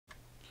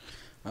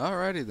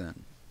Alrighty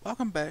then.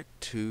 Welcome back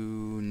to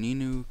Ni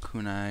No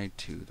Kuni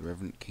II, the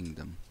Revenant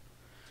Kingdom.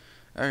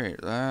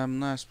 Alright,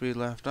 last we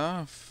left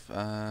off,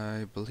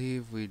 I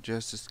believe we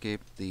just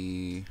escaped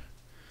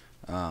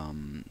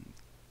um,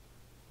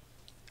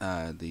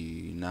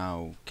 the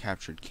now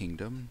captured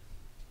kingdom.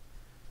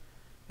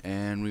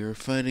 And we were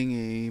fighting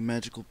a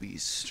magical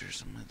beast or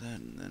something like that,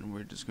 and then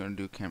we're just gonna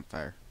do a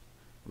campfire.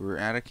 We were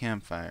at a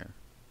campfire,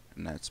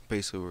 and that's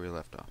basically where we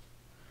left off.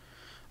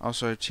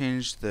 Also, I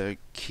changed the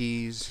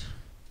keys,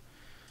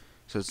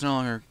 so it's no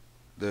longer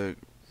the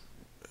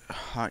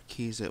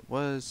hotkeys it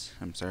was.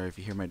 I'm sorry if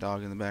you hear my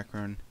dog in the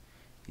background.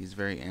 He's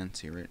very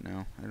antsy right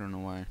now. I don't know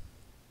why.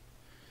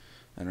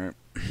 I don't.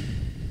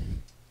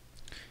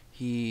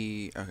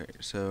 Okay,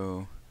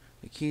 so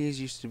the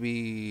keys used to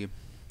be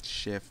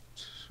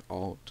Shift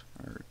Alt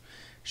or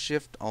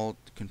Shift Alt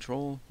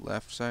Control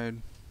left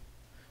side,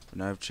 but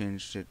now I've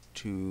changed it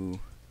to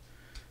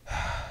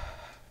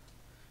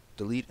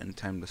delete and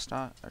time to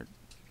stop,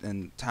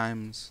 and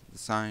times the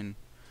sign.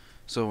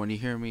 So when you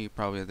hear me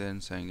probably at the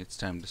end saying it's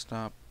time to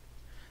stop,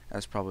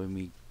 that's probably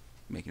me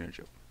making a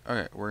joke.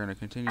 Okay, we're gonna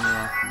continue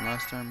on from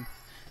last time.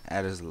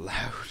 That is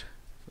loud.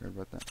 Forgot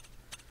about that.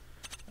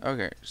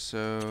 Okay,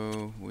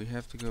 so we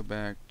have to go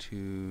back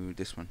to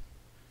this one.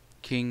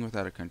 King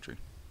without a country.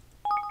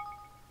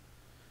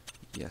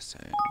 Yes,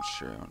 I am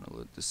sure I want to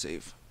load the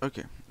save.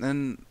 Okay,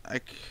 then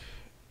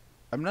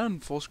I'm not in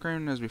full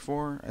screen as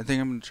before. I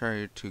think I'm gonna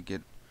try to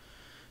get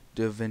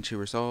DaVinci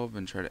Resolve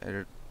and try to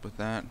edit with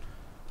that,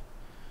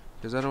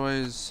 because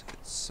otherwise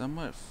it's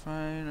somewhat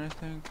fine. I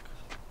think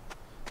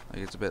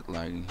like it's a bit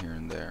lagging here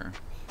and there.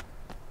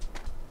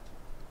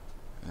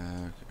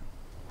 Okay.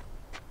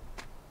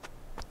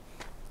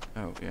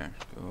 Oh yeah,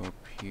 go up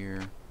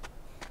here.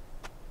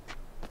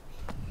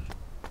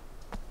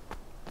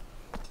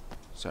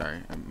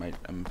 Sorry,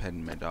 I'm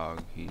petting my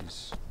dog.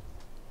 He's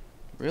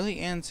really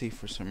antsy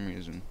for some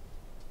reason.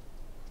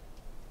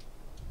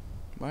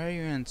 Why are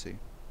you antsy?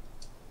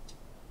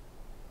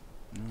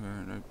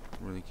 I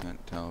really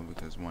can't tell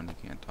because one, he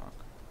can't talk.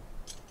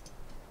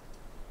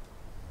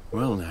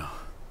 Well now.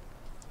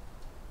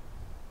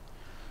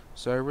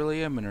 So I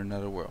really am in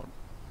another world.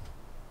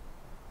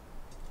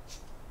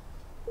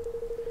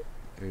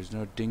 There's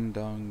no Ding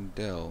Dong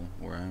Dell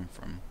where I'm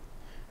from,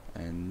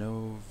 and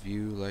no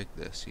view like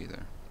this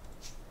either.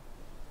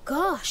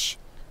 Gosh.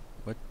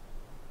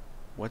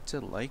 What's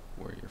it like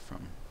where you're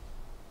from?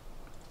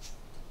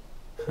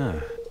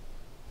 Huh.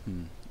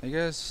 I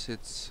guess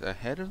it's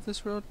ahead of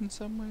this world in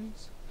some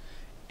ways,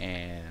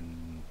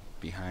 and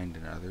behind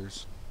in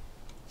others.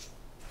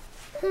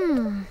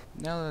 Now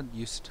that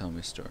used to tell me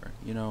a story,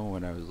 you know,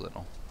 when I was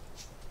little.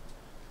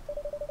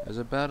 It was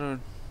about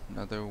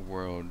another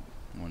world,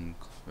 one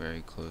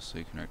very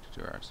closely connected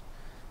to ours.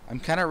 I'm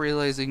kind of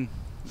realizing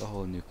the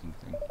whole nuking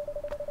thing.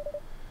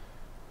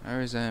 I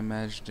always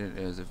imagined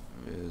it as if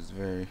it was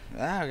very...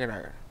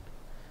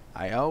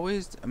 I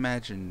always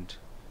imagined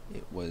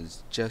it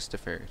was just a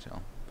fairy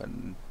tale, but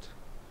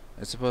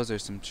I suppose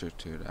there's some truth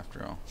to it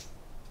after all.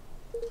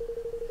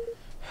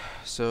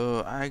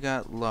 So I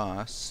got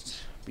lost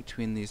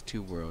between these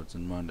two worlds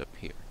and wound up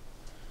here.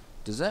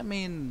 Does that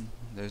mean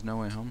there's no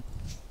way home?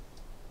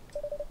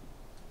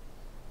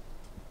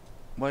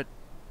 What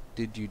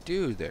did you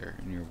do there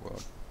in your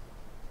world?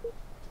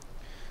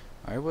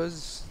 I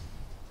was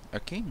a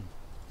king.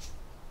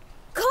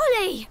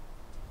 Golly!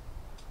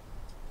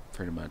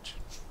 Pretty much.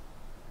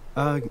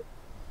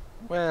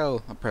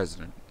 Well, a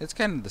president. It's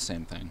kind of the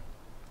same thing.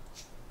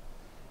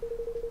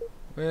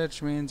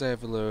 Which means I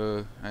have a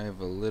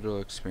little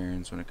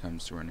experience when it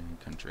comes to running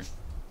a country.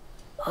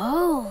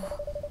 Oh.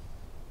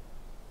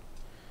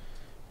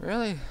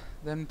 Really?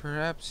 Then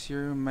perhaps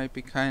you might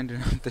be kind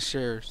enough to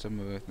share some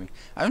of it with me.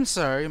 I'm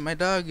sorry, my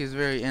dog is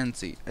very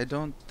antsy. I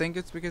don't think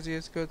it's because he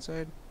has to go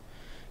outside,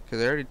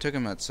 because I already took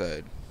him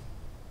outside.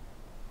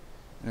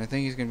 And I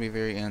think he's going to be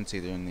very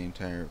antsy during the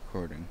entire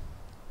recording,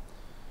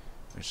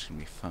 which is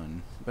going to be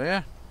fun. But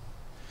yeah.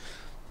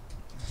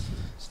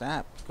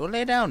 Stop. Go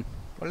lay down.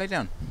 Go lay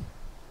down.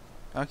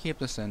 I'll keep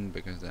this in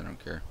because I don't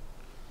care.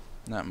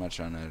 Not much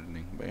on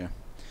editing, but yeah.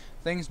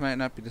 Things might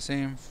not be the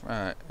same.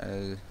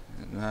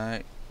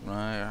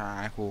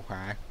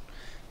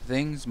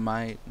 Things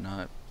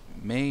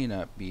may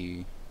not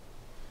be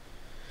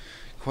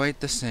quite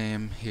the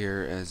same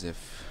here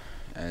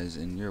as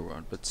in your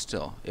world, but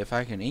still, if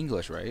I can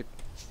English right.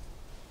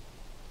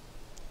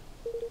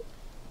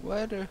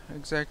 What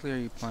exactly are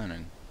you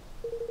planning?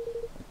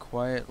 A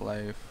quiet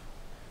life.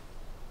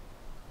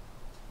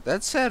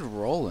 That said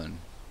Roland.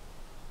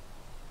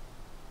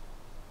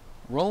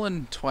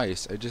 Roland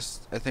twice. I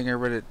think I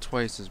read it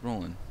twice as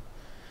Roland.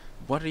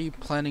 What are you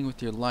planning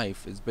with your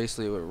life is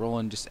basically what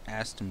Roland just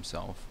asked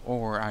himself.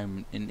 Or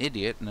I'm an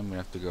idiot and I'm gonna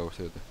have to go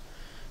through the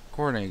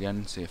recording again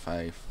and see if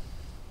I...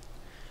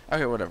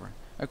 Okay, whatever.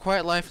 A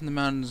quiet life in the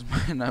mountains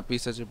might not be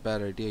such a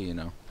bad idea, you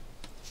know.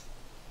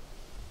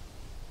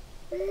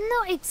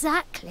 Not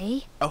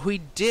exactly. Oh,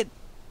 he did.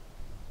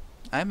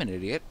 I'm an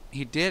idiot.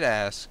 He did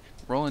ask.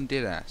 Roland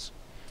did ask.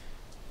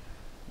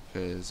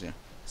 Because, yeah.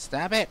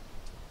 Stop it!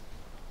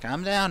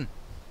 Calm down.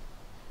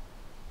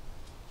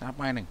 Stop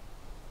whining.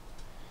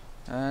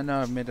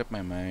 No, I've made up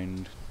my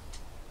mind.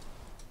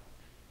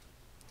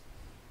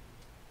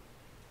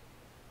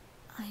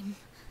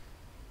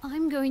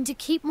 I'm going to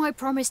keep my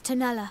promise to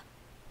Nella.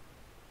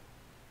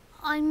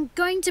 I'm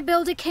going to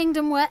build a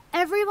kingdom where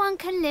everyone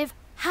can live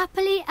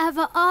happily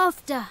ever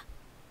after.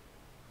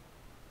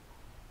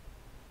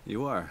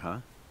 You are, huh?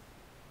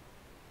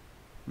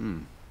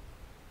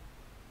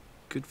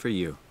 Good for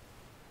you.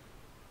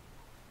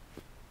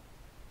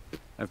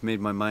 I've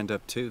made my mind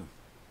up too.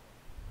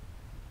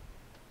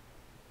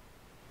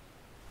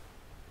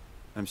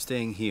 I'm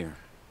staying here,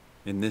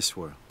 in this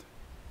world.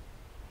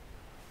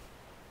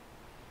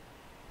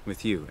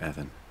 With you,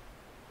 Evan.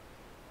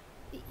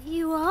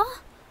 You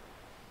are?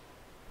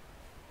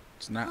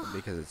 It's not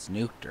because it's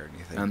nuked or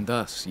anything. And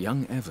thus,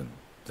 young Evan,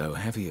 though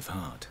heavy of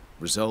heart,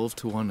 resolved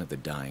to honor the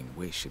dying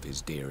wish of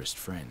his dearest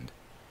friend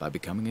by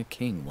becoming a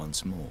king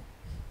once more.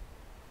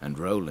 And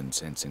Roland,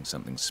 sensing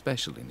something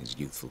special in his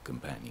youthful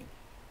companion,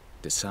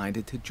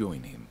 decided to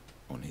join him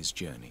on his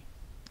journey.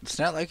 It's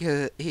not like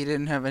he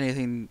didn't have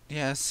anything.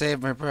 Yeah,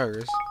 save my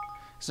progress.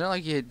 It's not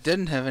like he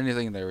didn't have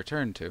anything to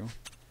return to.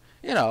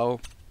 You know,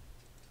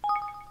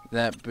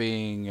 that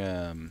being,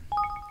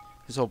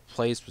 his whole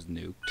place was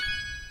nuked.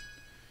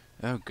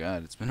 Oh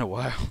god, it's been a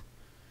while.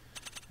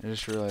 I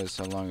just realized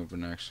how long I've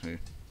been actually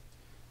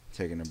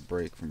taking a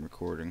break from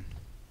recording.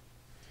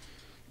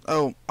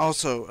 Oh,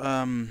 also,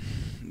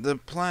 the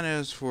plan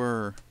is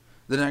for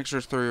the next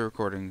 3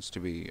 recordings to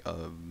be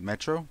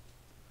Metro.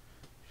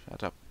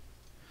 Shut up.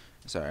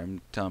 Sorry,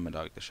 I'm telling my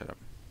dog to shut up.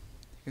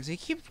 Because he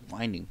keeps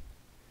whining.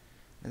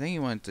 I think he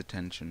wants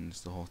attention,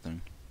 is the whole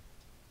thing.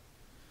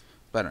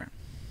 But anyway.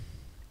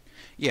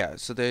 Yeah,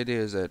 so the idea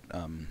is that,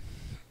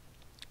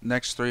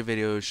 next 3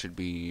 videos should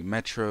be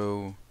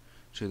Metro,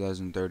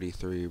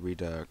 2033,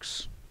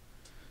 Redux,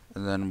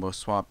 and then we'll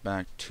swap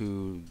back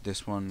to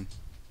this one,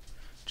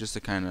 just to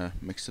kind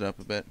of mix it up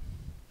a bit.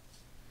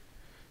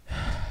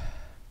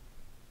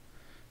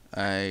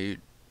 I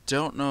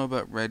don't know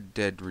about Red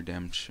Dead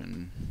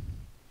Redemption.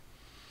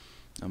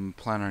 I'm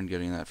planning on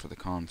getting that for the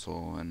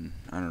console, and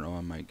I don't know,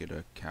 I might get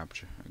a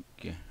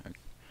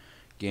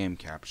game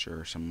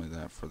capture or something like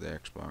that for the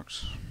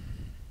Xbox.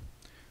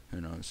 Who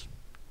knows?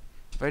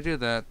 If I do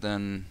that,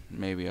 then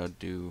maybe I'll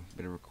do a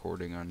bit of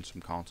recording on some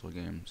console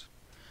games.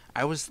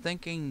 I was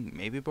thinking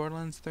maybe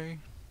Borderlands 3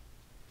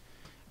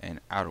 and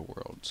Outer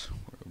Worlds,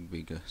 where it would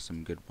be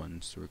some good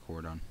ones to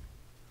record on.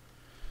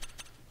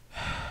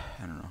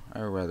 I don't know. I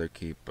would rather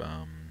keep, did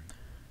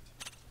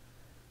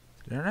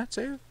I not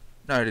save?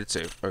 No, I did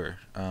save. Okay.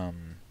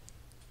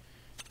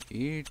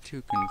 E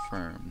to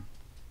confirm.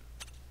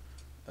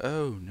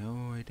 Oh,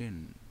 no, I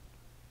didn't.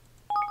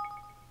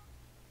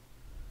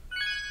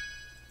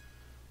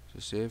 So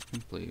save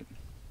complete.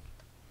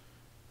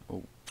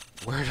 Oh,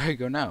 where did I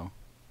go now?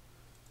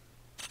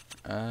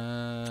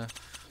 Fudge.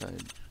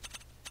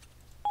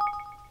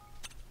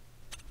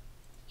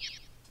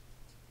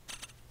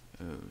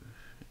 Oh,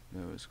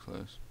 that was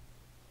close.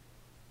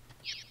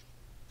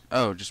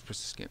 Oh, just press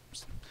escape.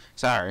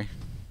 Sorry.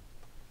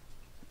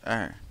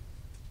 Alright.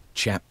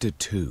 Chapter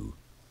 2.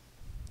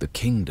 The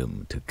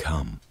Kingdom to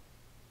Come.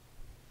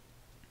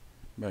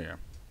 But yeah.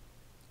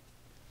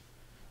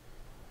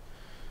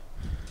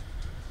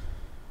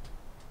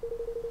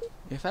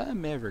 If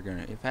I'm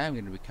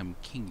gonna become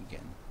king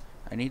again,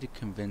 I need to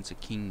convince a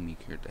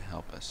kingmaker to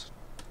help us.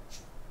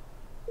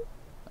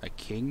 A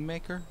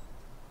kingmaker?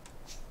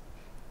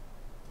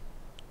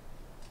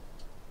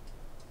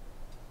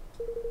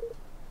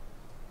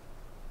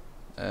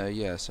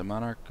 Yes, a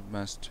monarch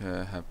must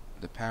have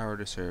the power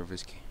to serve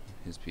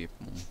his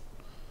people.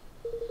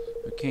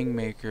 A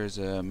kingmaker is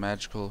a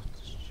magical...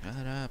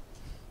 Shut up.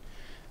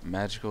 A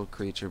magical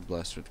creature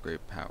blessed with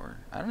great power.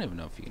 I don't even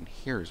know if you can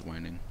hear his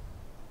whining.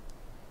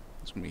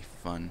 It's gonna be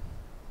fun.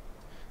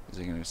 Is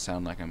it gonna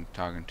sound like I'm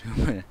talking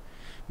to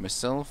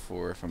myself,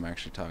 or if I'm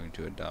actually talking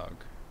to a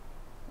dog?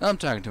 I'm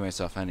talking to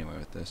myself anyway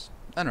with this.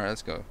 Alright,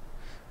 let's go.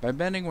 By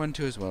bending one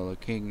to his will, a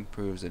king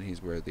proves that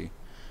he's worthy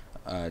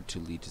to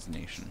lead his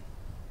nation.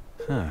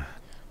 Huh.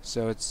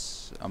 So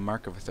it's a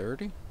mark of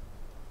authority?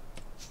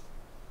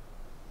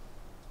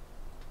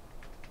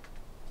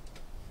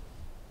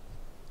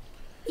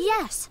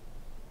 Yes.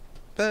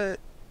 But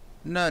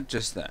not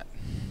just that.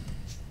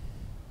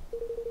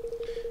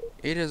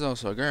 It is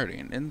also a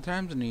guardian. In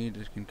times of need,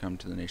 it can come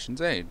to the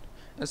nation's aid.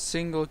 A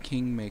single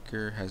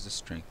kingmaker has the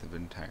strength of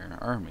an entire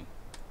army.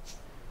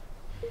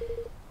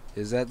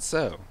 Is that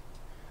so?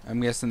 I'm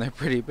guessing they're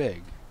pretty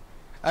big.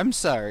 I'm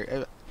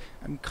sorry.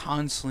 I'm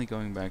constantly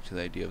going back to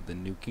the idea of the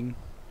nuking.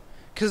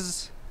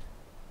 'Cause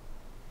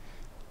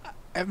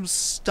I'm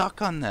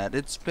stuck on that.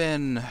 It's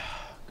been...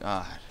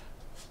 God.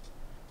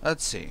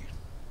 Let's see.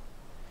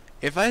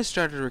 If I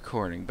started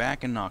recording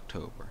back in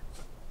October,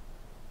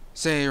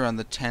 say around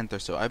the 10th or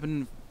so, I've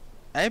been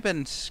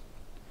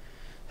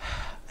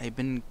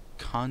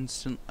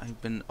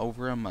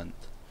over a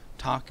month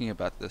talking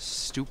about this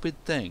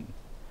stupid thing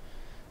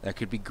that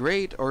could be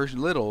great or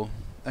little.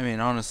 I mean,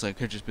 honestly, it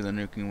could just be the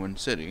nuking one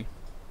city.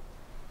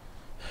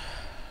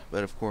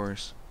 But of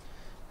course,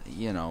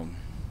 you know,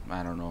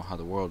 I don't know how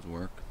the worlds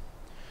work.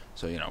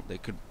 So, you know, they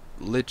could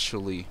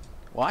literally...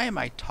 Why am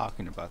I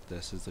talking about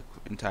this is the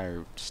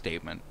entire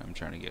statement I'm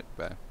trying to get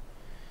back.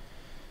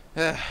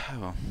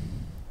 Well,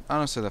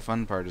 honestly, the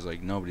fun part is,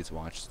 like, nobody's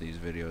watched these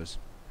videos.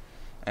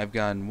 I've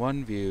gotten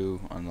 1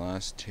 view on the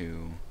last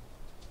 2.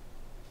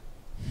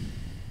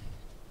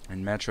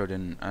 And Metro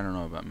didn't... I don't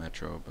know about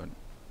Metro, but...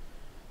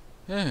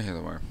 Yeah, here they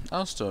were.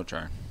 I'll still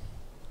try.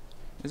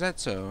 Is that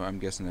so? I'm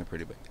guessing they're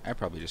pretty big. I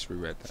probably just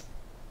reread that.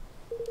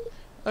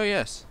 Oh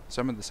yes,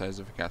 some of the size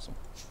of a castle.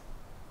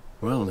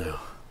 Well now.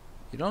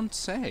 You don't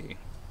say.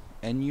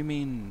 And you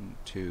mean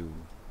to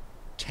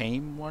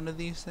tame one of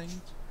these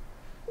things?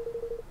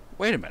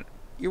 Wait a minute.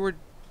 You were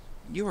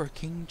a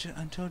king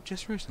until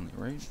just recently,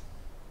 right?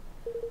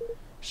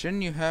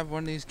 Shouldn't you have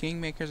one of these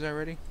kingmakers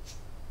already?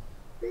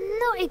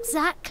 Not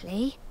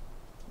exactly.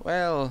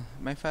 Well,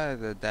 my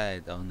father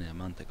died only a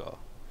month ago.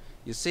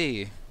 You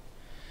see,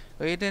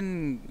 we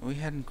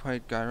hadn't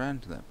quite got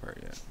around to that part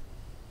yet.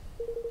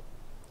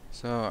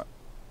 So,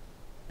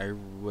 I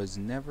was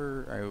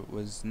never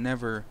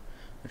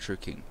a true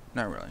king.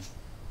 Not really.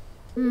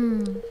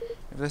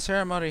 If the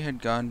ceremony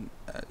had gone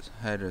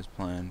ahead as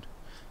planned,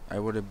 I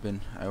would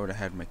have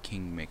had my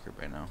kingmaker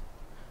by now.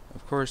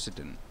 Of course it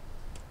didn't.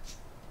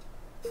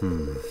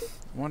 I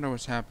wonder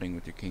what's happening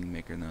with your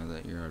kingmaker now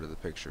that you're out of the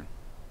picture.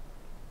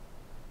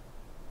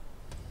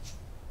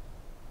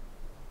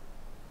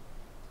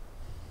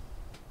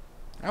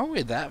 How are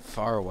we that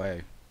far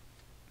away?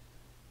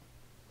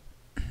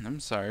 I'm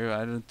sorry,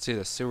 I didn't see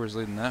the sewers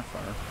leading that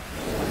far.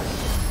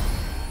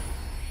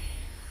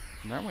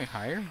 Aren't we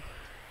higher?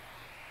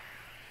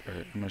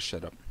 Alright, I'm gonna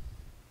shut up.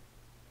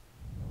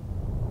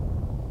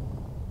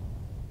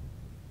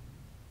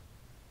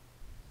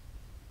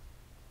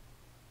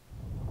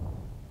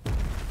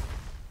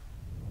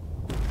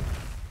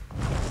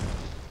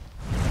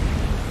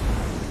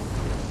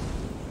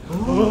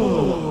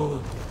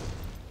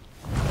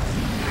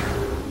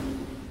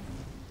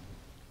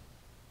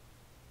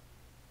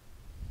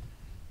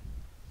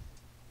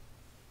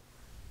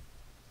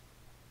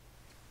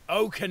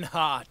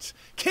 Oakenheart,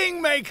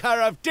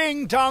 Kingmaker of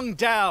Ding Dong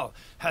Dell,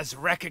 has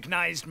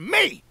recognized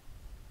me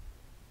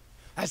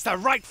as the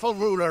rightful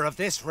ruler of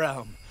this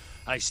realm.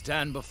 I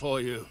stand before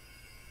you,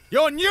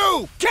 your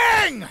new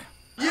king!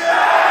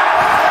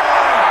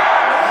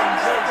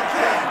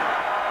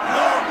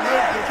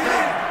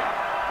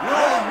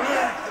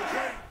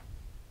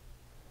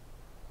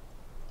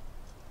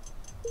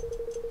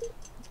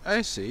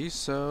 I see.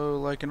 So,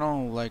 like in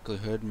all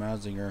likelihood,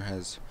 Mazinger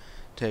has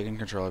taken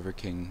control of your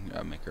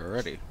kingmaker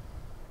already.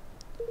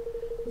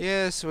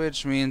 Yes,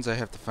 which means I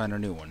have to find a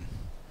new one.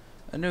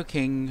 A new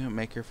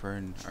kingmaker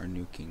for our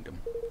new kingdom.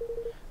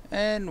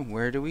 And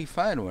where do we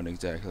find one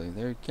exactly?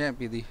 There can't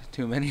be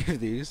too many of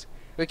these.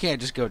 We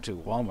can't just go to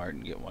Walmart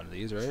and get one of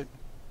these, right?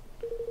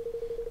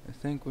 I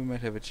think we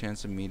might have a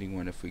chance of meeting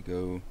one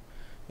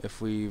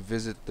if we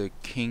visit the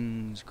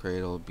King's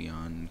Cradle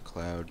beyond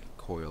Cloud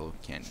Coil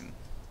Canyon.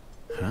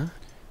 Huh?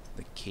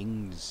 The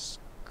King's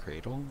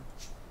Cradle?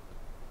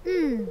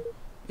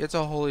 It's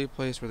a holy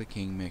place where the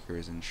kingmaker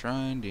is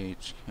enshrined.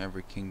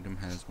 Every kingdom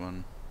has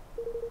one.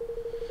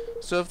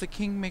 So if the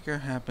kingmaker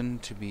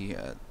happened to be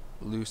at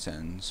loose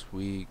ends,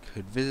 we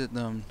could visit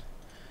them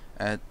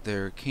at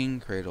their king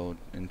cradle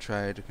and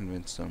try to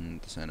convince them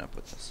to sign up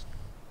with us.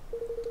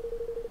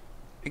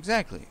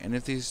 Exactly, and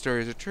if these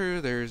stories are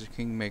true, there is a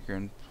kingmaker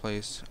in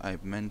place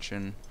I've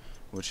mentioned,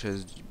 which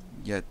has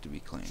yet to be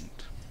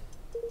claimed.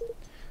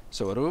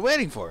 So what are we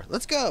waiting for?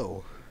 Let's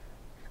go!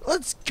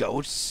 Let's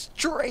go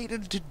straight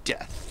into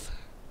death.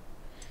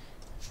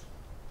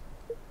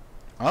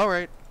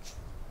 Alright.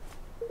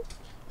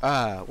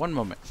 One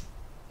moment.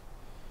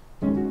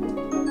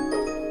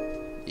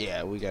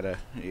 Yeah, we gotta,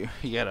 you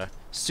gotta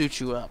suit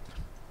you up.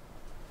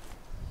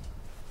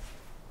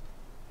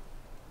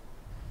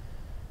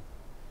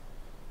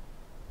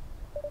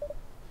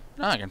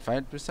 No, I can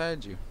fight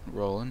beside you,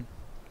 Roland.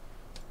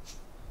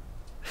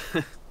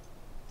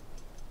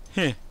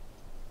 Heh.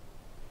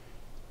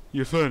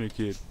 You're funny,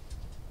 kid.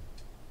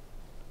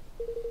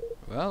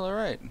 Well,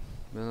 alright.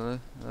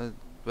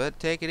 But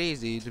take it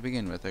easy to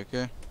begin with,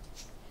 okay?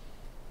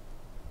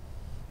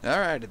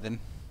 Alrighty then.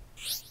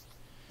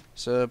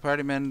 So,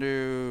 party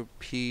member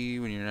P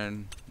when you're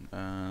done.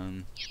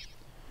 I'm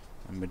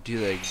gonna do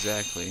that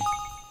exactly.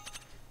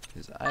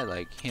 Because I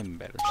like him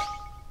better.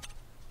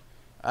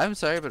 I'm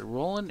sorry, but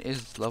Roland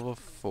is level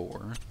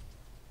 4.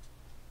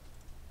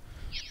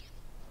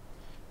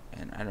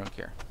 And I don't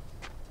care.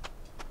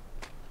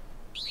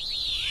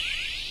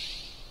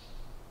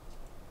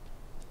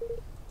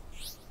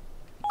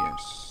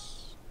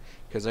 Yes.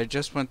 Because I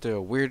just went through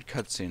a weird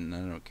cutscene and I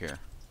don't care.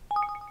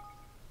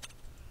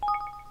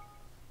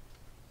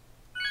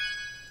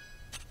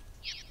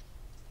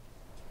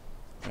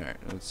 Alright,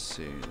 let's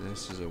see.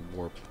 This is a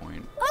warp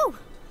point. Oh!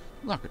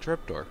 Look, a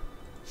trapdoor.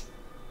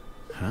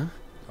 Huh?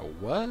 A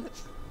what?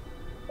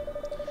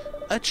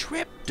 A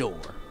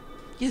trapdoor!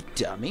 You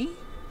dummy!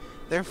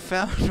 They're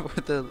found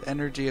where the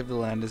energy of the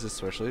land is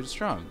especially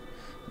strong.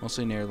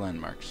 Mostly near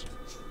landmarks.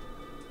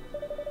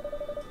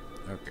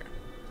 Okay.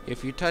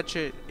 If you touch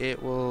it,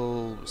 it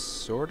will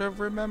sort of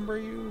remember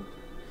you.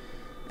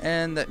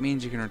 And that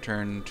means you can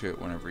return to it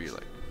whenever you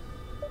like.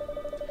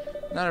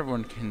 Not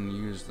everyone can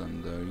use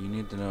them, though. You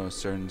need to know a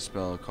certain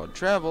spell called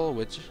Travel,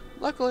 which,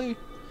 luckily,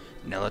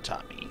 Nella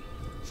taught me.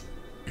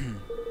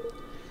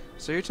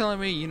 So you're telling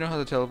me you know how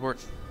to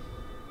teleport?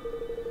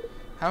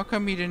 How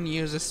come you didn't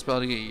use this spell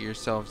to get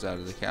yourselves out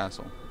of the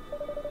castle?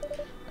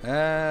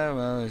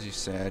 Well, as you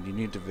said, you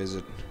need to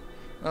visit...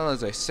 Well,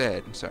 as I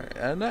said, sorry,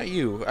 not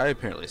you, I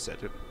apparently said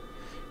it.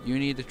 You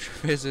need to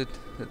visit,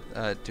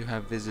 to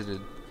have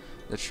visited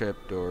the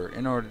trapdoor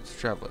in order to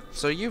travel it.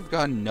 So you've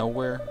gone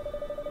nowhere?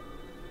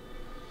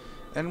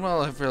 And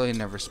well, I've really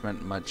never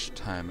spent much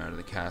time out of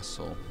the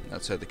castle,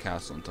 outside the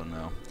castle until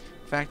now.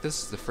 In fact,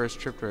 this is the first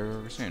trapdoor I've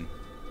ever seen.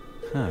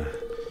 Huh.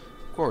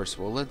 Of course,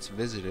 well, let's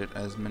visit it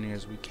as many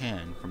as we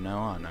can from now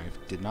on. I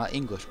did not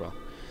English well.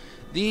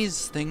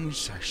 These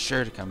things are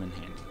sure to come in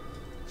handy.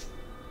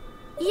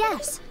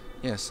 Yes.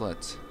 Yes,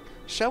 let's.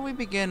 Shall we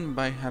begin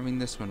by having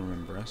this one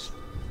remember us?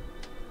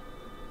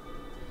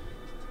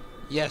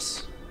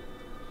 Yes.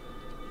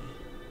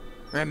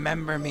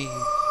 Remember me.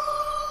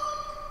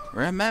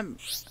 Remember.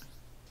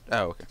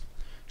 Oh, okay.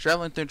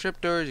 Traveling through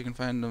trapdoors, you can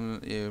find them.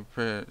 You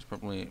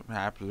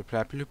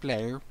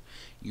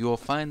will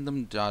find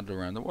them dotted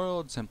around the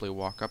world. Simply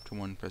walk up to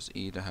one, press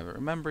E to have it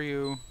remember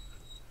you.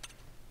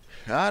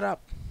 Shut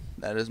up.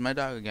 That is my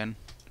dog again.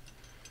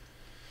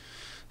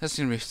 That's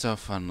gonna be so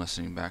fun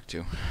listening back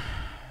to.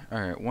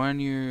 All right, when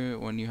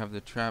you have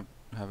a trap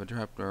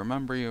to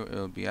remember you, it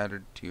will be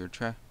added to your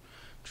trip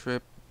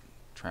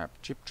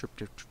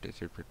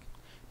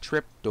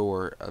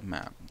door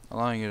map,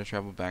 allowing you to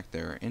travel back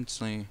there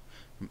instantly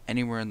from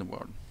anywhere in the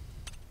world.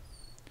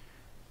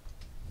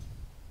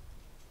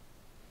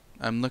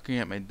 I'm looking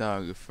at my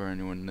dog for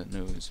anyone that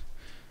knows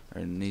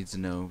or needs to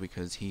know,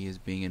 because he is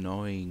being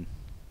annoying.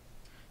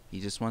 He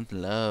just wants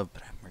love,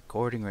 but I'm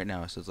recording right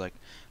now, so it's like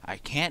I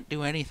can't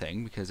do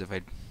anything, because if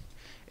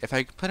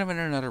I put him in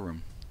another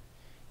room,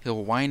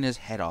 he'll whine his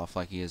head off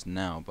like he is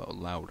now, but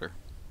louder.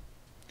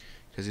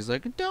 Because he's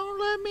like, don't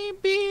let me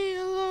be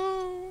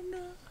alone.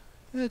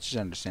 It's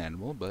just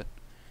understandable, but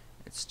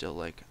it's still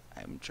like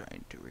I'm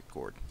trying to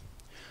record.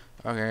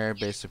 Okay,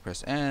 basically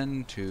press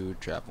N to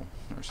travel,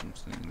 or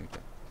something like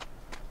that.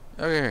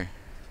 Okay.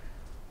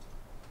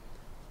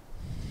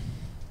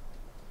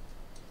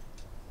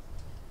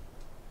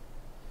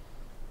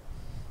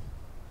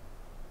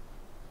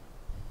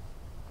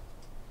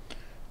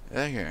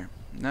 Okay,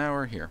 now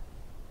we're here.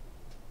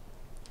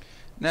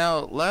 Now,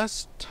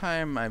 last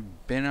time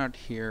I've been out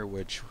here,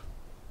 which...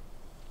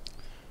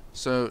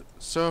 So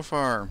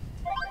far...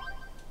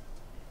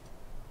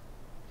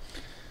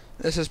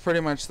 This is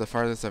pretty much the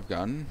farthest I've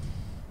gotten.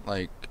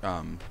 Like,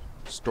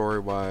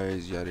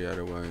 story-wise,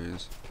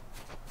 yada-yada-wise.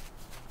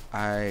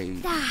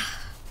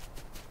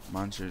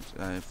 Monsters,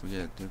 if we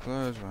get too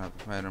close, we'll have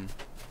to fight them.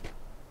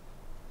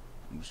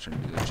 I'm just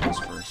trying to do the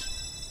chest first.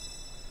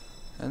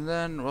 And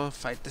then we'll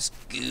fight this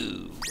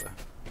goo.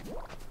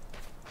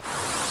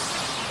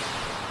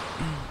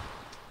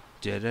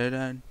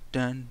 Da-da-dun,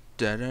 dun,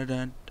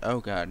 da-da-dun. Oh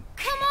god.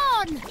 Come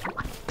on!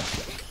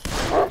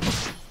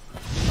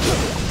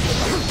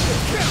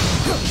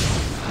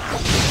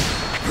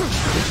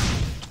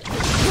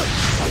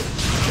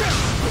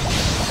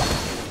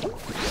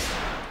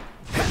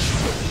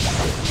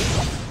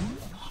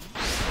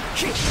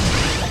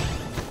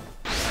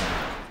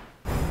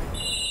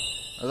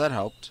 Oh, that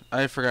helped.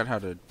 I forgot how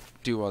to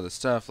do all the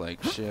stuff,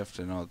 like shift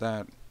and all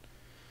that.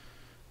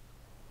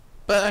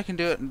 But I can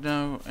do it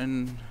now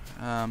in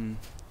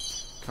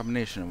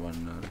combination of one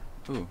another.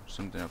 Ooh,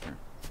 something up here.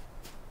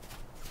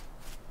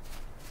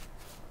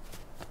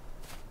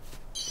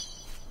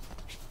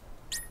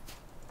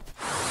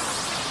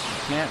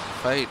 You can't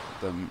fight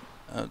them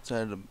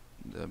outside of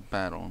the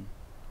battle.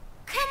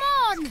 Come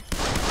on!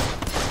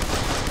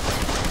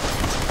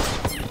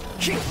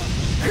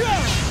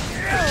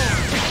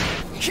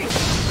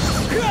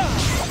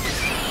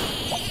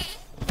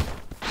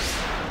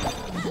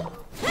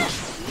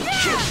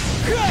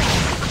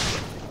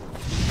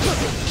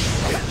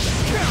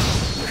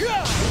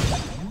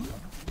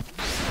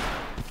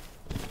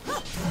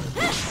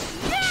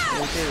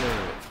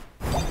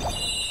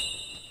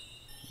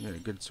 You got a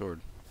good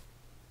sword.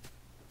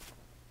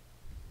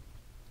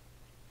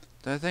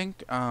 I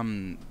think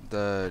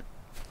the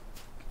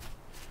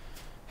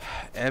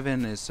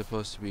Evan is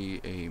supposed to be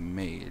a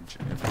mage,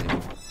 I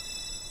believe.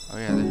 Oh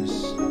yeah,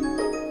 there's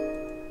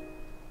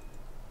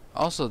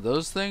also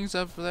those things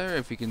up there,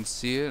 if you can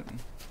see it.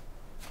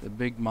 The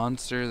big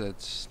monster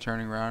that's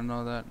turning around and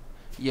all that.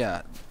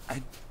 Yeah,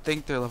 I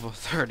think they're level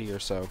 30 or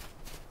so.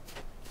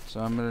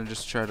 So I'm gonna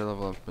just try to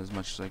level up as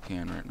much as I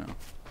can right now.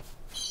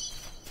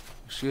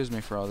 Excuse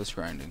me for all this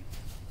grinding.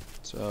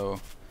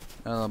 So,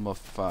 now level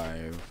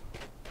 5.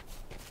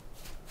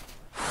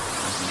 I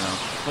can now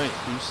fight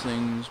these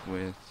things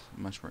with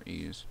much more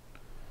ease.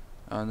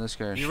 Oh, and this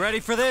guy. You ready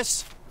for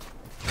this?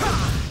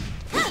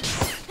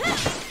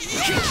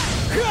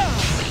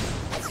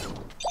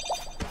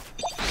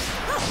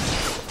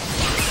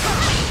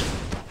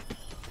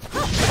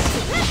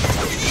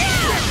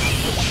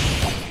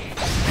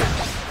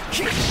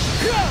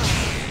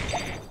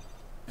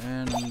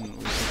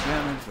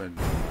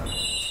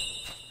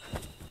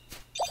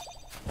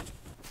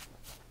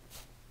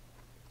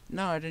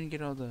 No, I didn't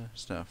get all the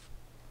stuff.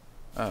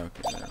 Oh,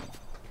 okay. There we go.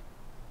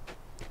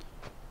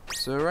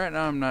 So right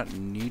now I'm not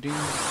needing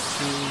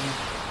to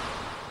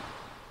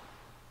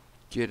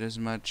get as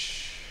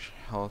much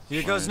health.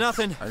 Here goes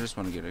nothing. I just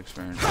want to get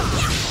experience.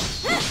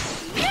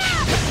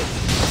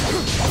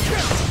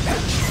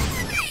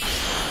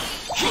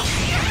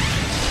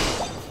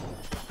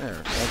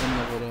 There, 11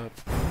 leveled up.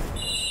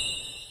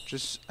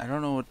 Just, I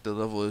don't know what the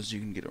level is you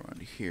can get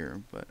around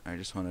here, but I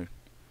just want to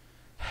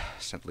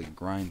simply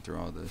grind through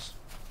all this.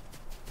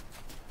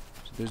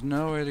 So there's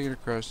no way to get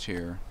across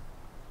here.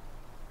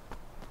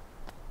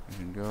 I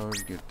can go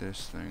get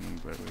this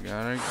thing, but we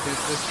gotta get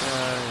this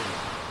guy.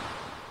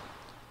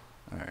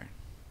 Alright.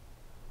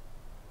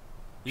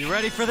 You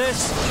ready for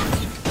this? There we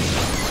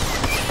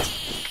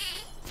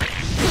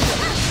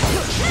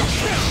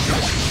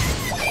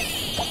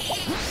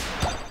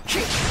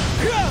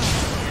go.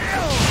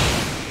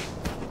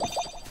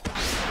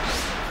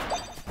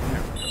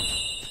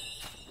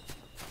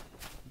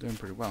 Doing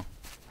pretty well.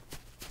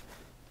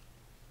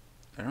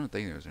 I don't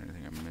think there was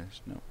anything I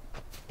missed. No.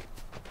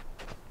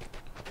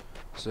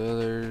 So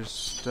there's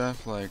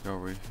stuff like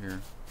over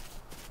here.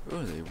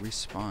 Oh, they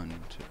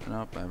respawned.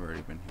 Nope, I've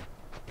already been here.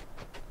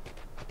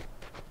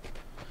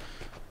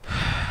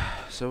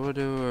 So we'll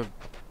do a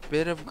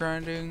bit of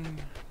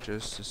grinding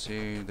just to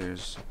see.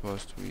 There's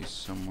supposed to be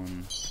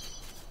someone.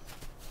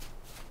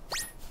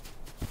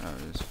 Oh,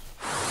 it is.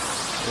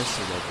 This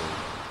is level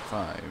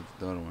 5.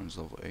 The other one's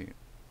level 8.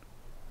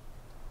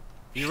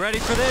 You ready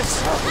for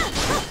this?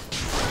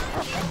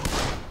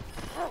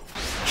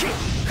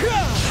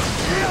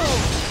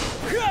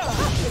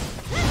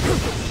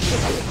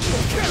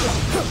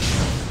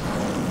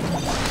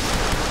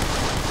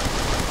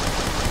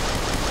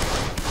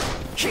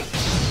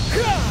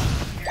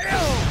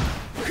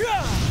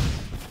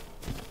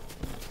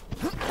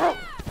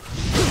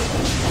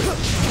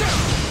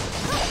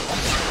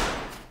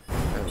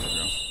 There we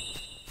go.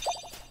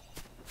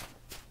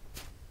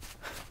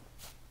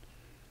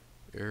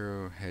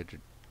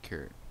 Arrow-headed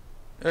carrot.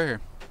 Okay.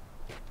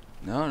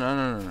 No.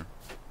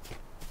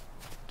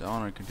 Don't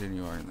want to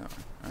continue on that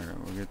one. Alright,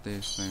 we'll get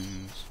these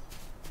things.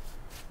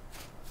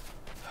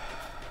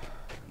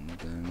 And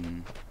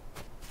then...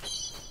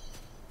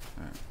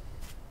 Alright.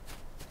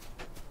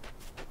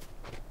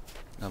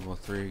 Level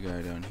 3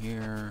 guy down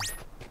here.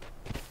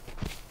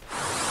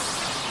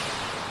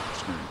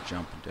 Just gonna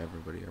jump into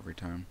everybody every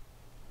time.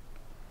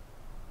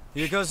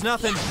 Here goes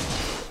nothing.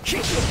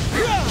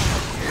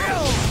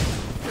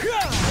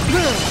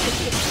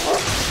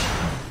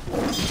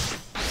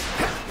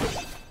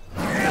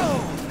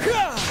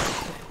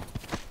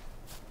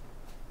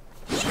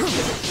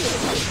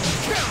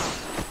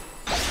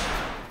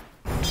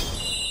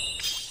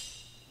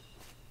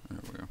 There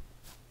we go.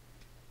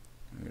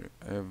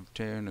 I've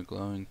taken a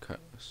glowing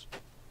cutlass.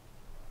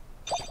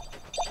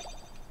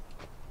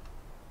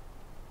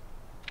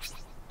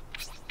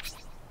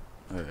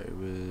 Alright, it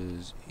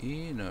was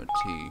E, no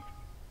T.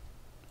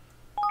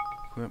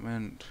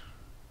 Equipment.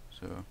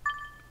 So.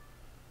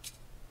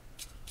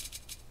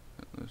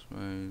 Cutlass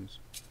wise.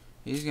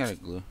 He's got a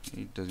glue.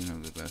 He doesn't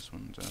have the best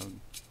ones out.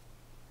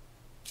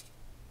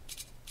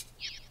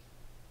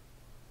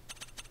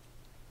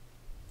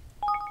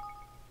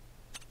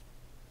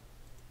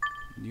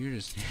 You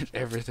just need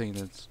everything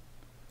that's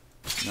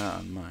not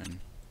on mine.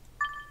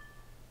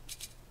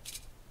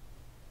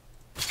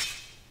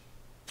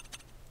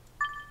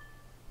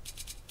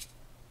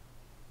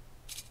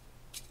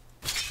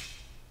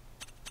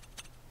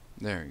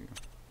 There you go.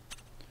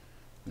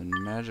 Then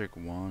magic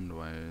wand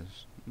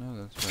wise. No,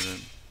 that's better.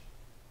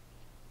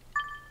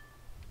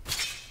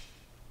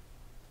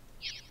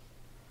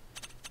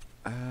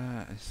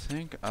 I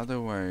think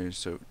otherwise,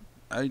 so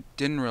I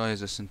didn't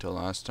realize this until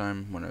last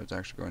time when I was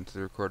actually going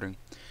through the recording.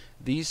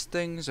 These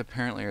things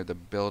apparently are the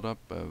build-up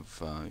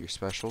of your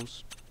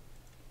specials.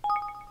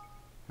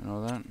 And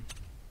all that.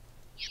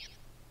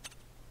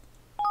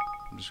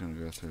 I'm just gonna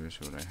go through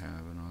see what I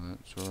have and all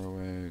that.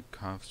 Soarway,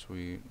 cough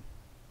sweet.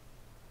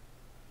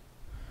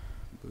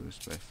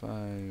 Boost by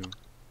 5.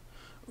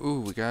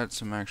 Ooh, we got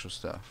some actual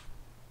stuff.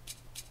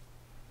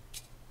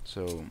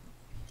 So,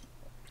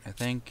 I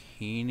think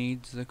he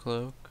needs the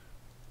cloak.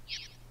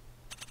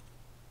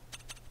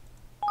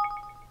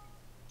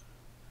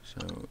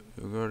 So,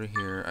 you'll go to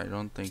here. I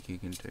don't think he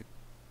can take...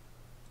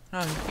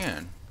 No, he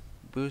can.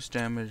 Boost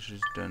damage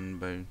is done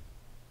by...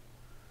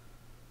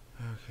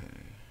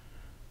 Okay.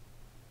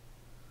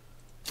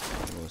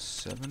 Level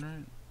 7,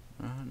 right?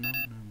 No.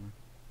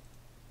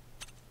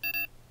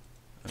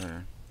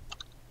 Alright.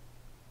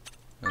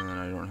 And then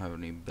I don't have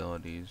any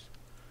abilities.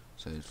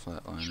 So he's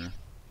flatliner.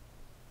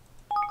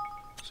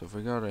 So if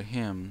we go to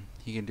him,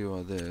 he can do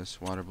all this.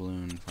 Water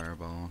balloon,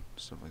 fireball,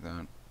 stuff like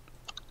that.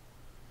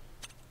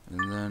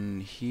 And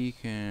then he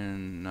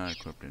can not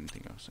equip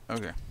anything else.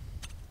 Okay.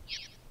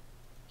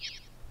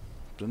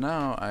 So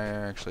now I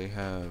actually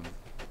have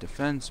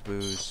defense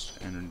boost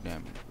and a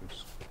damage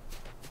boost.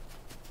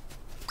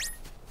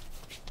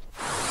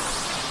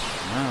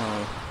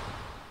 Now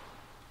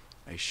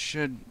I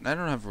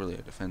don't have really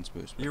a defense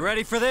boost. You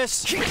ready for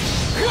this?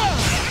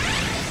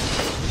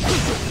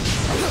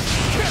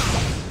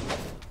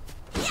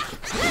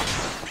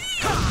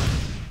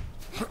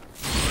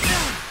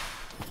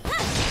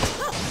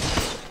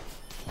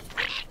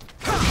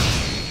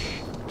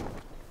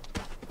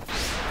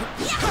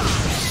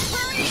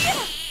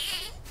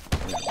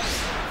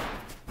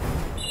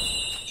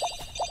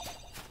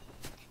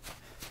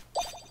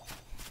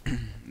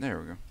 There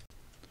we go.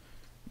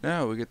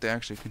 Now we get to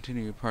actually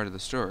continue part of the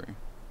story.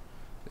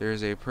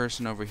 There's a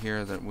person over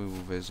here that we will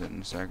visit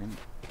in a second.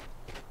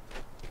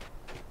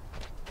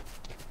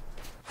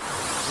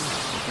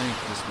 I think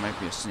this might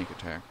be a sneak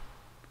attack.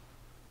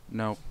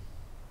 Nope.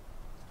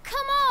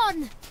 Come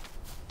on!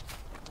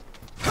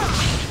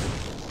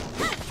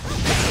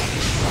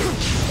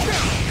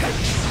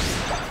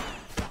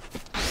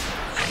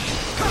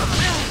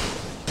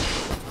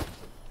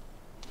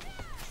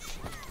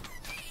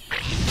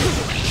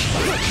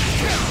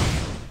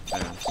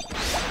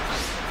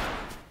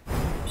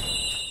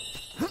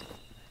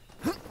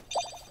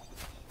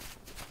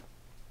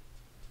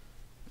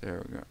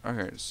 There we go.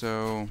 Okay,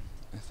 so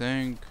I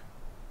think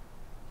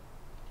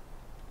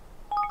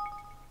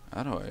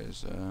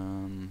otherwise,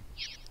 I'm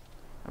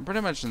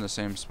pretty much in the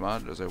same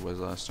spot as I was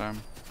last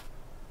time.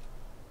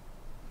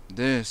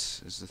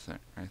 This is the thing.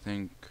 I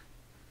think.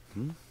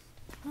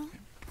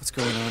 What's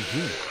going on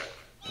here?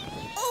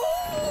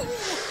 Oh!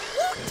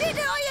 What did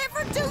I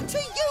ever do to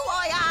you,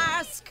 I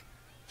ask?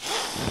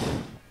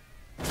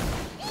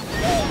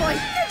 Oh, my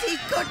goody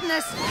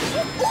goodness!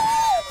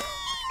 Oh!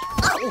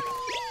 Oh!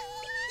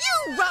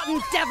 You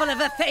rotten devil of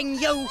a thing,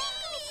 you!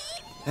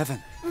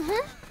 Evan.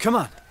 Come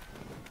on.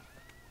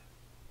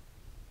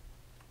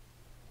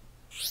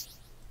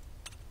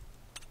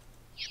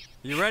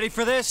 You ready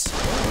for this?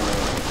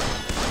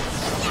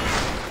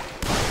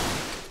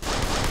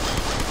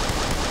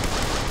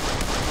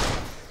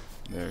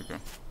 There we go.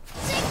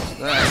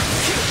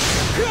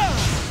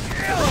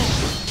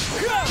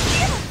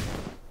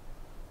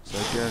 So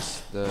I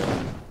guess the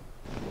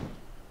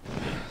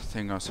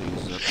thing also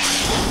uses up.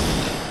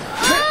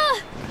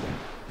 Ah!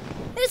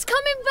 It's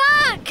coming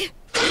back!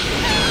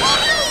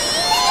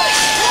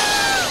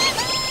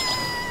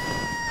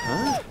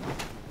 Huh?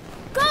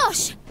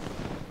 Gosh!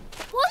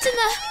 What in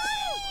the...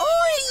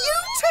 Oi, you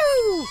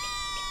two!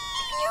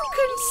 You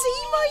can see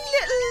my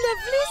little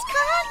lovelies,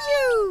 can't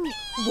you?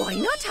 Why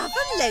not have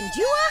them lend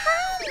you a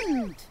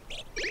hand?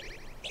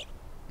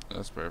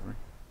 That's perfect.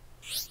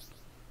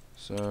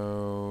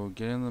 So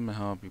getting them to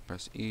help, you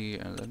press E,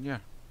 and then yeah.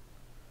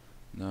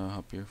 No,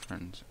 help your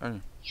friends. Oh.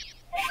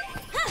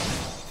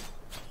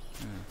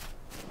 Yeah.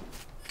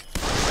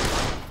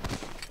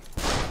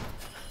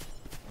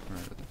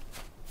 Right.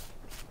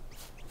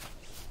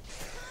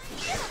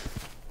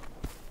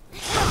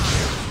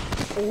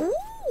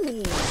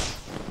 Ooh!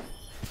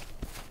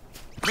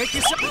 Make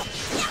yourself.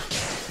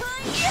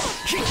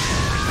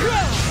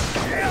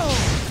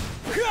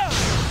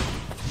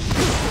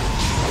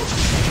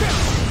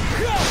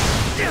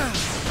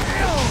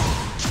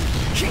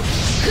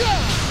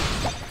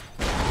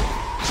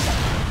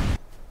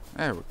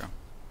 There we go.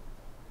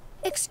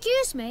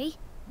 Excuse me?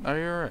 Oh,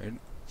 you're right.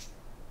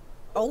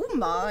 Oh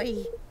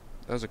my!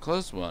 That was a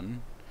close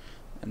one,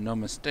 and no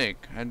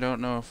mistake. I don't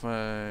know if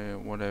I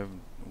would have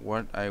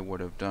what I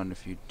would have done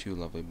if you two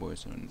lovely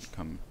boys hadn't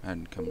come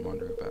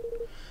wondering about.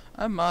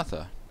 I'm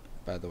Martha,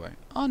 by the way,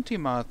 Auntie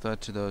Martha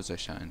to those I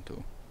shine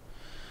to.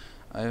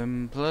 I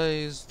am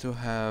pleased to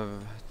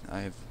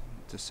I've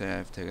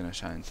taken a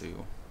shine to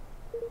you.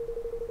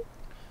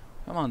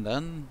 Come on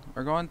then,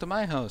 we're going to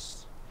my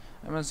house.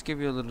 I must give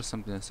you a little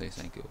something to say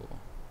thank you.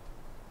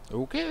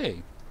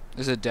 Okay,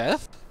 is it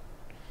death?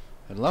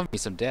 I'd love me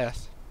some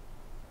death.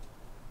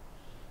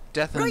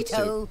 Death and soup.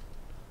 Righto!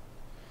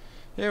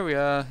 Here we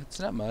are. It's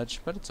not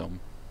much, but it's home.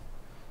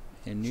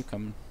 And you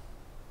come.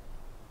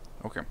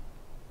 Okay.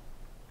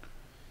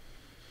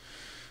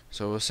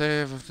 So we'll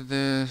save after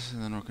this,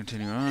 and then we'll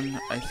continue on.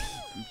 I'm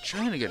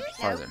trying to get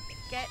farther.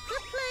 Get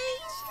the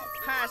plate.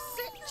 Pass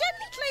it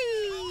gently.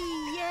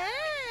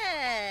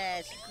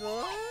 Yes.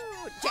 Good.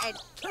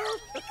 Gentle.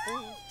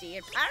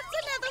 Dear, pass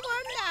another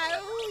one now.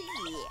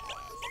 Yes.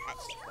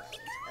 That's good.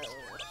 Oh.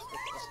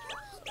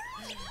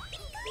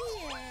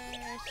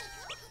 Yes.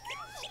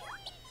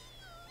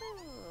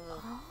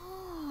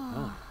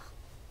 Oh.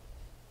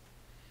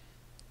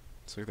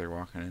 Looks like they're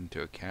walking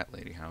into a cat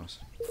lady house.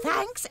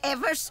 Thanks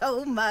ever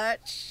so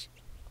much.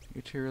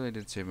 You two really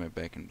did save my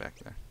bacon back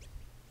there.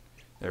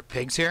 There are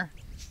pigs here?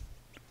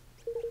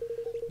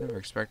 Never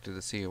expected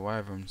to see a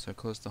wyvern so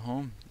close to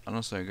home.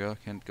 Honestly, a girl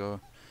can't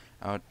go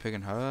out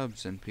picking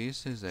herbs in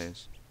peace these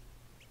days.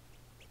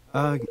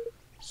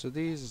 So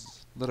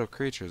these little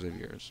creatures of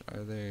yours,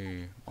 are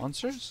they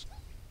monsters?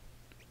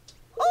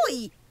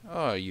 Oi!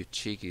 Oh, you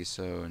cheeky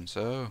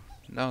so-and-so.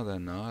 No, they're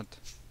not.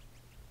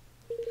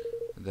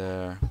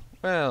 They're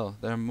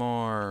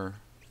more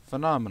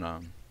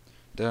phenomenon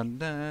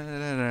than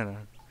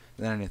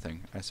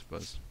anything, I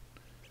suppose.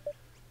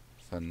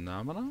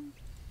 Phenomenon?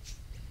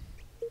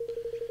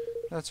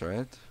 That's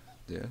right.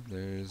 Yeah,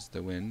 there's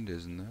the wind,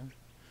 isn't there?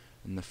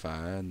 and the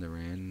fire and the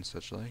rain and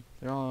such like.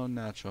 They're all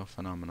natural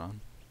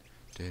phenomenon.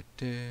 I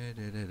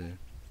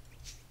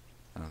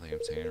don't think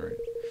I'm saying it right.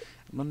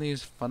 When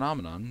these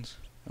phenomenons,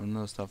 when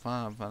those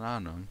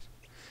phenomenons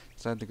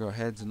decide to grow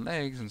heads and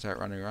legs and start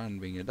running around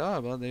and being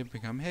adorable, they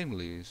become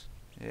Higglies.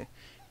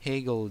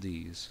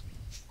 Higgledies.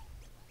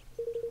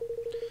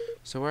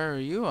 So where are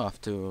you off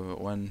to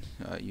when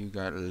you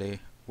got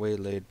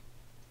waylaid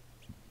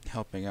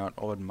helping out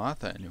old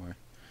Martha anyway?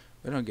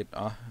 We don't get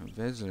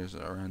visitors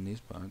around these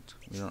parts.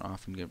 We don't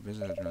often get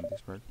visitors around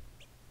these parts.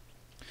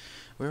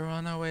 We're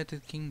on our way to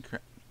King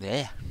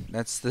Yeah,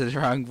 that's the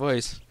wrong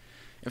voice.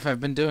 If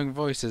I've been doing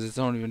voices, it's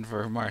only been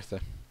for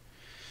Martha.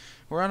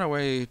 We're on our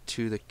way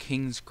to the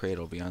King's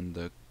Cradle beyond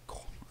the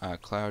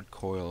Cloud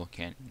Coil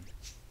Canyon.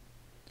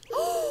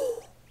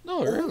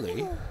 No,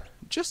 really?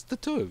 Just the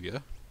two of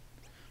you?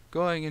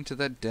 Going into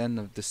that den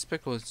of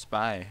despicable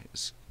spy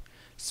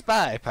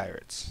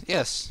pirates.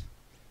 Yes,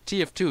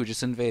 TF2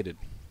 just invaded.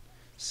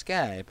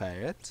 Sky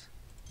pirates.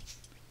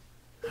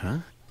 Huh?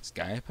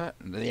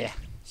 Yeah,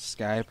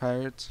 sky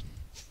pirates.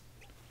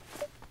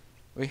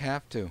 We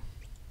have to.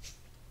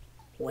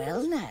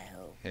 Well,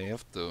 now.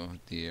 Have to,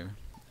 dear.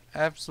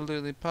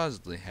 Absolutely,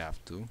 positively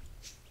have to.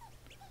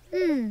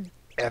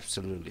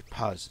 Absolutely,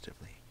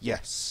 positively.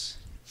 Yes.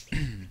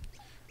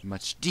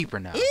 Much deeper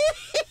now.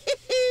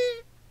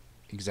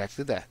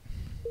 Exactly that.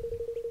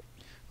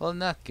 Well, in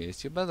that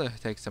case, you better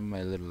take some of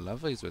my little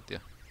lovelies with you.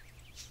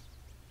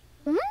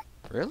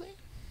 Really?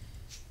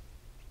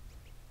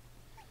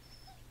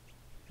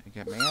 You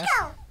get me?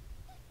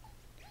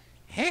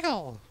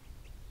 Higgle!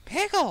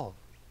 Piggle!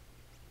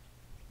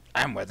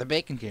 I'm where the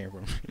bacon came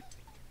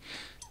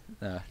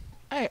from.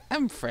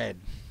 I'm Fred.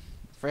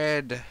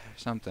 Fred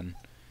something.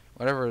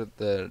 Whatever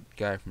the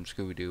guy from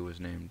Scooby-Doo was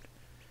named.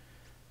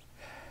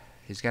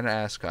 He's got an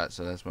ascot,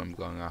 so that's what I'm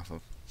going off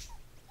of.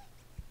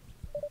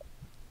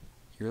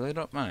 You really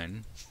don't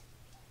mind?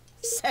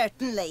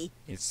 Certainly.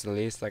 It's the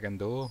least I can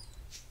do.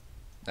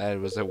 That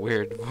was a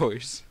weird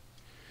voice.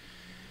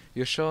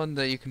 You're showing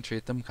that you can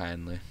treat them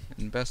kindly.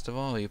 And best of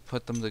all, you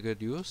put them to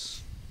good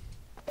use.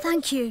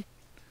 Thank you.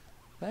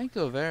 Thank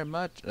you very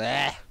much.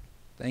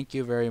 Thank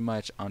you very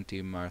much,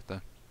 Auntie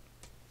Martha.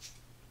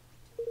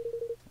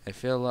 I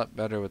feel a lot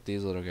better with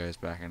these little guys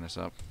backing us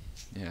up.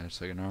 Yeah, it's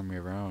like an army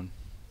of our own.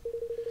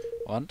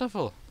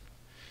 Wonderful.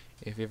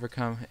 If you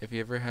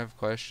ever have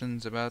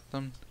questions about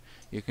them,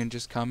 you can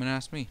just come and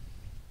ask me.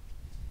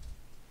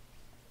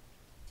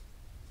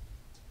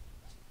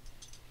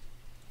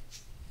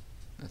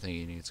 I think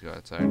he needs to go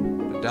outside.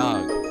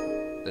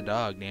 The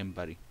dog named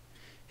Buddy.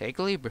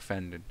 Higley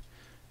befriended.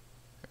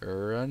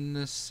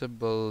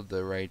 Runnable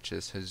the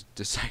Righteous has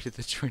decided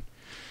to join.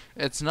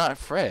 It's not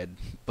Fred,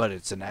 but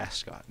it's an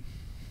ascot.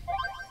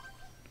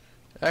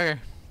 Okay.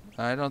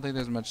 I don't think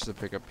there's much to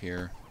pick up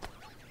here.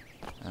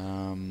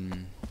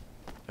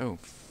 Oh,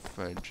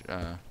 fudge.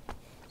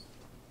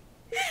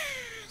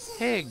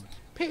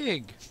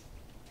 Pig.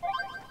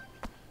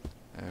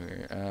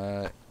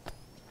 Okay,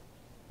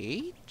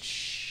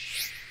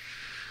 H?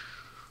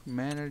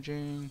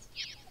 Managing.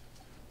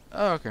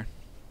 Oh, okay.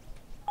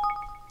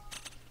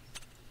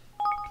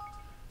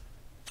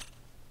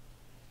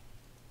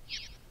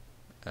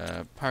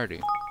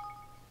 Party.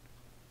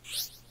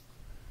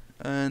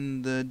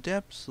 And the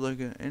depths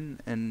looking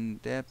in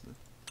depth.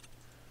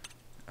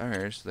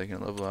 Alright, so they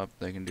can level up,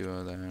 they can do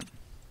all that.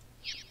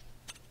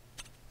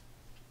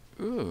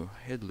 Ooh,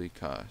 Hiddly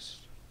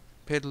cost.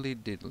 Piddly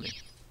diddly.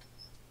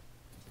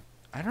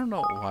 I don't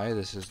know why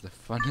this is the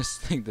funnest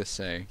thing to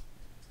say.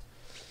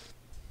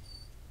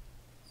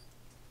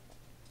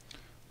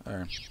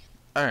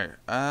 Alright,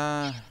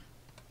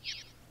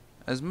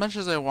 as much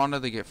as I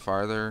wanted to get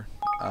farther,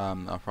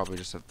 I'll probably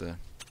just have to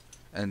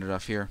end it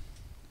off here.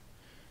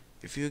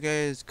 If you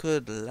guys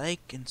could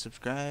like and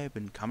subscribe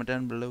and comment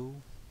down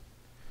below.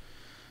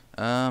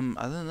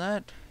 Other than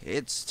that,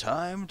 it's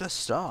time to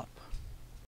stop.